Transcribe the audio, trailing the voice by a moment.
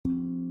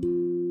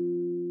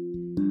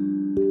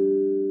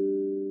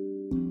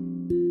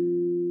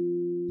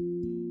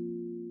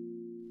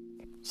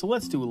So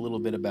let's do a little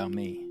bit about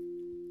me.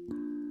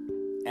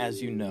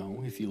 As you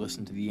know, if you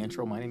listen to the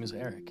intro, my name is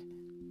Eric.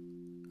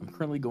 I'm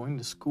currently going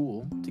to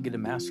school to get a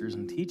master's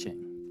in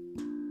teaching.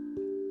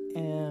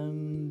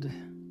 And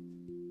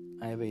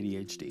I have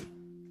ADHD.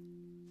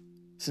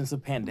 Since the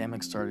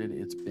pandemic started,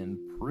 it's been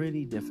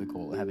pretty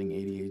difficult having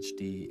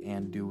ADHD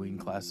and doing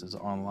classes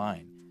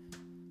online.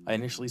 I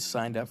initially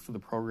signed up for the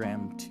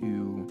program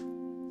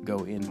to go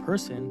in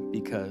person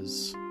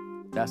because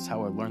that's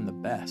how I learned the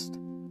best.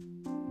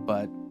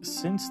 But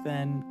since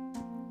then,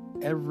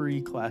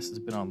 every class has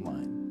been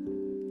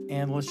online.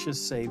 And let's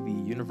just say the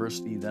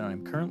university that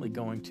I'm currently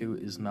going to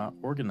is not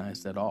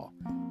organized at all.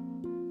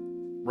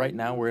 Right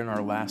now, we're in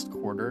our last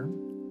quarter,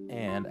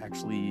 and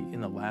actually in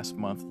the last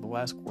month of the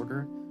last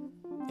quarter.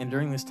 And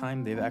during this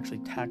time, they've actually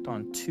tacked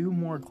on 2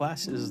 more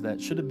classes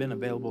that should have been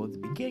available at the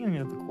beginning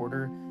of the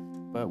quarter,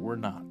 but were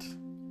not.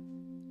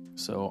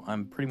 So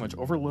I'm pretty much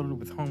overloaded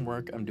with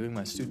homework. I'm doing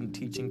my student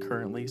teaching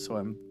currently, so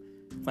I'm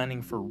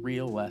planning for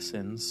real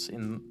lessons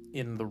in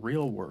the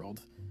real world,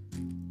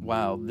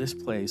 while this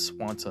place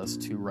wants us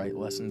to write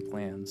lesson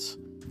plans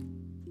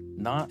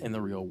not in the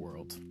real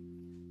world.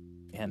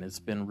 And it's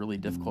been really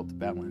difficult to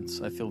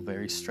balance. I feel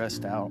very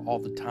stressed out all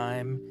the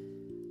time.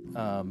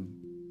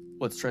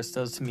 What stress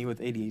does to me with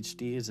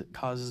ADHD is it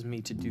causes me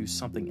to do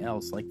something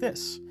else like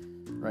this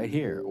right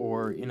here,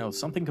 or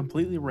something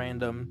completely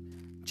random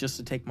just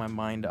to take my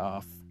mind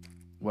off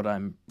what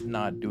I'm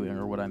not doing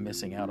or what I'm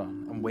missing out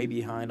on. I'm way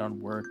behind on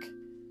work.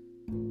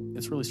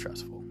 It's really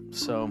stressful.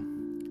 So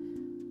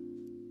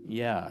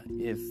yeah,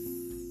 if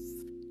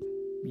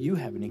you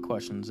have any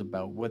questions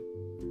about what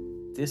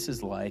this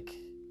is like,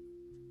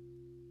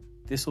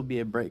 this will be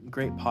a great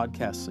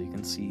podcast so you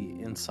can see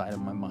inside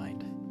of my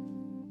mind.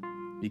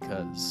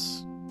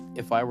 Because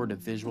if I were to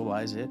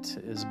visualize it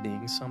as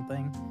being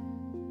something,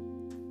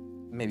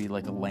 maybe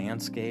like a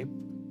landscape,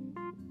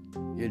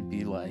 it'd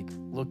be like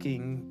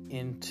looking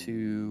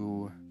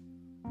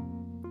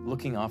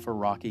off a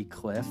rocky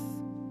cliff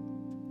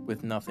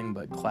with nothing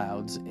but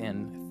clouds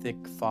and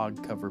thick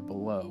fog cover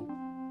below.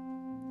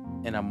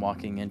 And I'm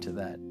walking into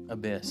that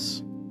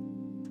abyss.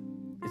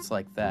 It's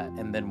like that.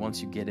 And then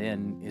once you get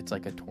in, it's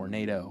like a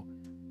tornado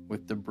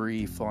with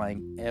debris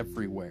flying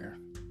everywhere.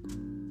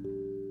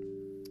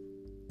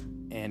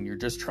 And you're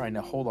just trying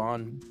to hold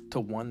on to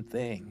one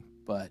thing,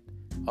 but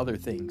other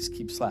things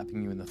keep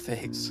slapping you in the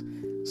face.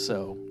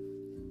 So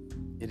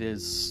it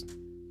is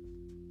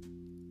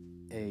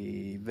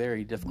a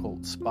very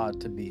difficult spot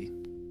to be.